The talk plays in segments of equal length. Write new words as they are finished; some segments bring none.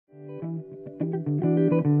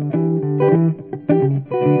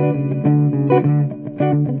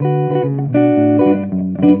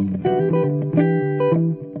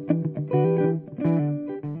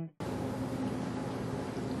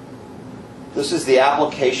This is the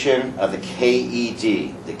application of the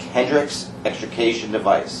KED, the Kendrick Extrication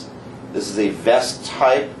device. This is a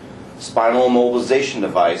vest-type spinal immobilization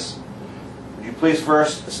device. Would you please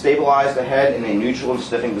first stabilize the head in a neutral and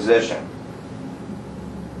stiffening position?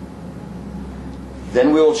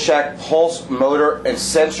 Then we will check pulse, motor, and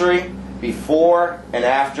sensory before and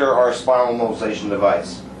after our spinal immobilization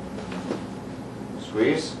device.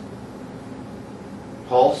 Squeeze.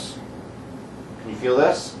 Pulse. Can you feel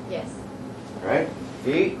this? Yes. All right.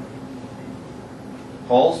 Feet.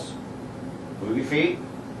 Pulse. Move your feet.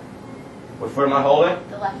 What foot am I holding?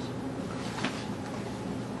 The left.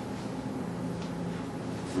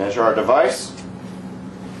 Measure our device.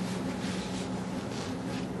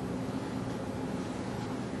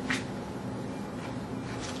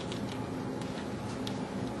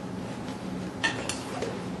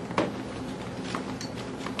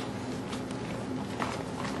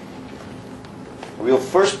 We'll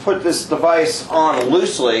first put this device on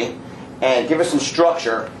loosely and give it some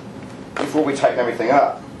structure before we tighten everything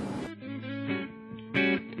up.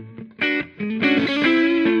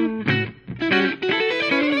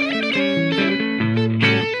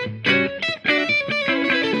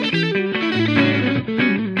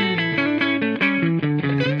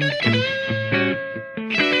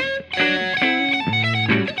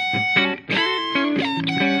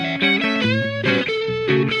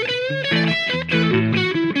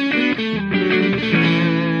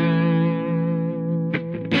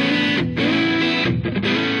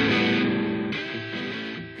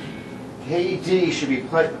 KED should be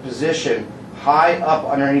put in position high up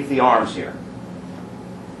underneath the arms here.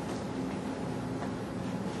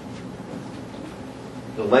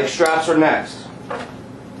 The leg straps are next.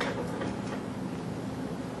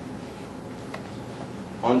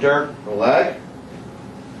 Under the leg.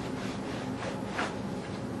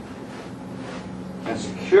 And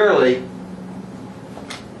securely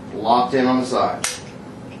locked in on the side.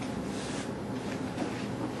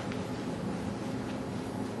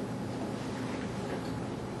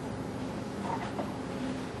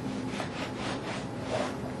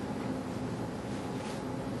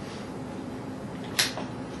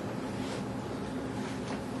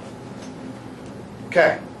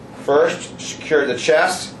 Okay, first secure the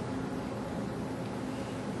chest.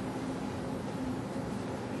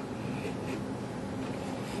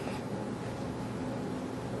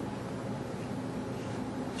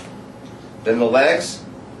 Then the legs.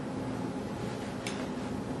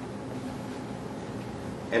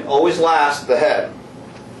 And always last, the head.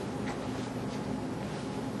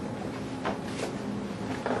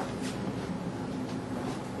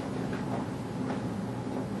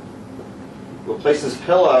 We'll place this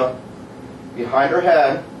pillow behind her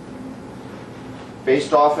head,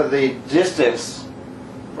 based off of the distance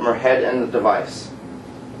from her head and the device.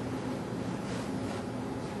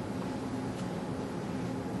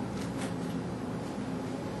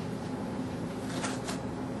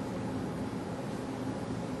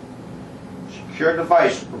 Secure the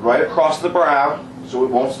device right across the brow so it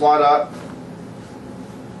won't slide up.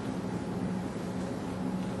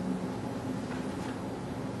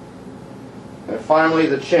 And finally,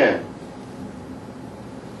 the chin.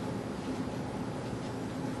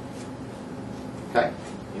 Okay,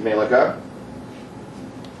 you may look up.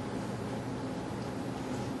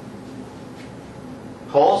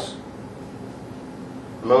 Pulse.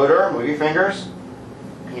 Motor, move your fingers.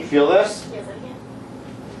 Can you feel this? Yes, I can.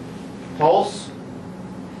 Pulse.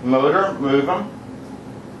 Motor, move them.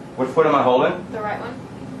 What foot am I holding? The right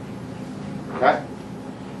one. Okay.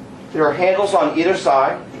 There are handles on either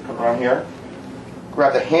side. You come around here.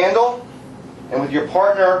 Grab the handle, and with your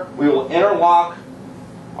partner, we will interlock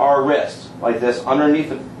our wrist like this underneath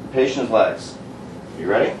the patient's legs. You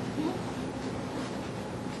ready?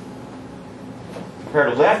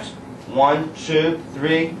 Prepare to lift. 1, 2,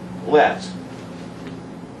 3, lift.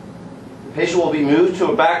 The patient will be moved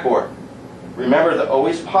to a backboard. Remember to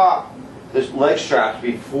always pop this leg strap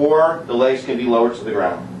before the legs can be lowered to the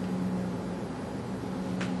ground.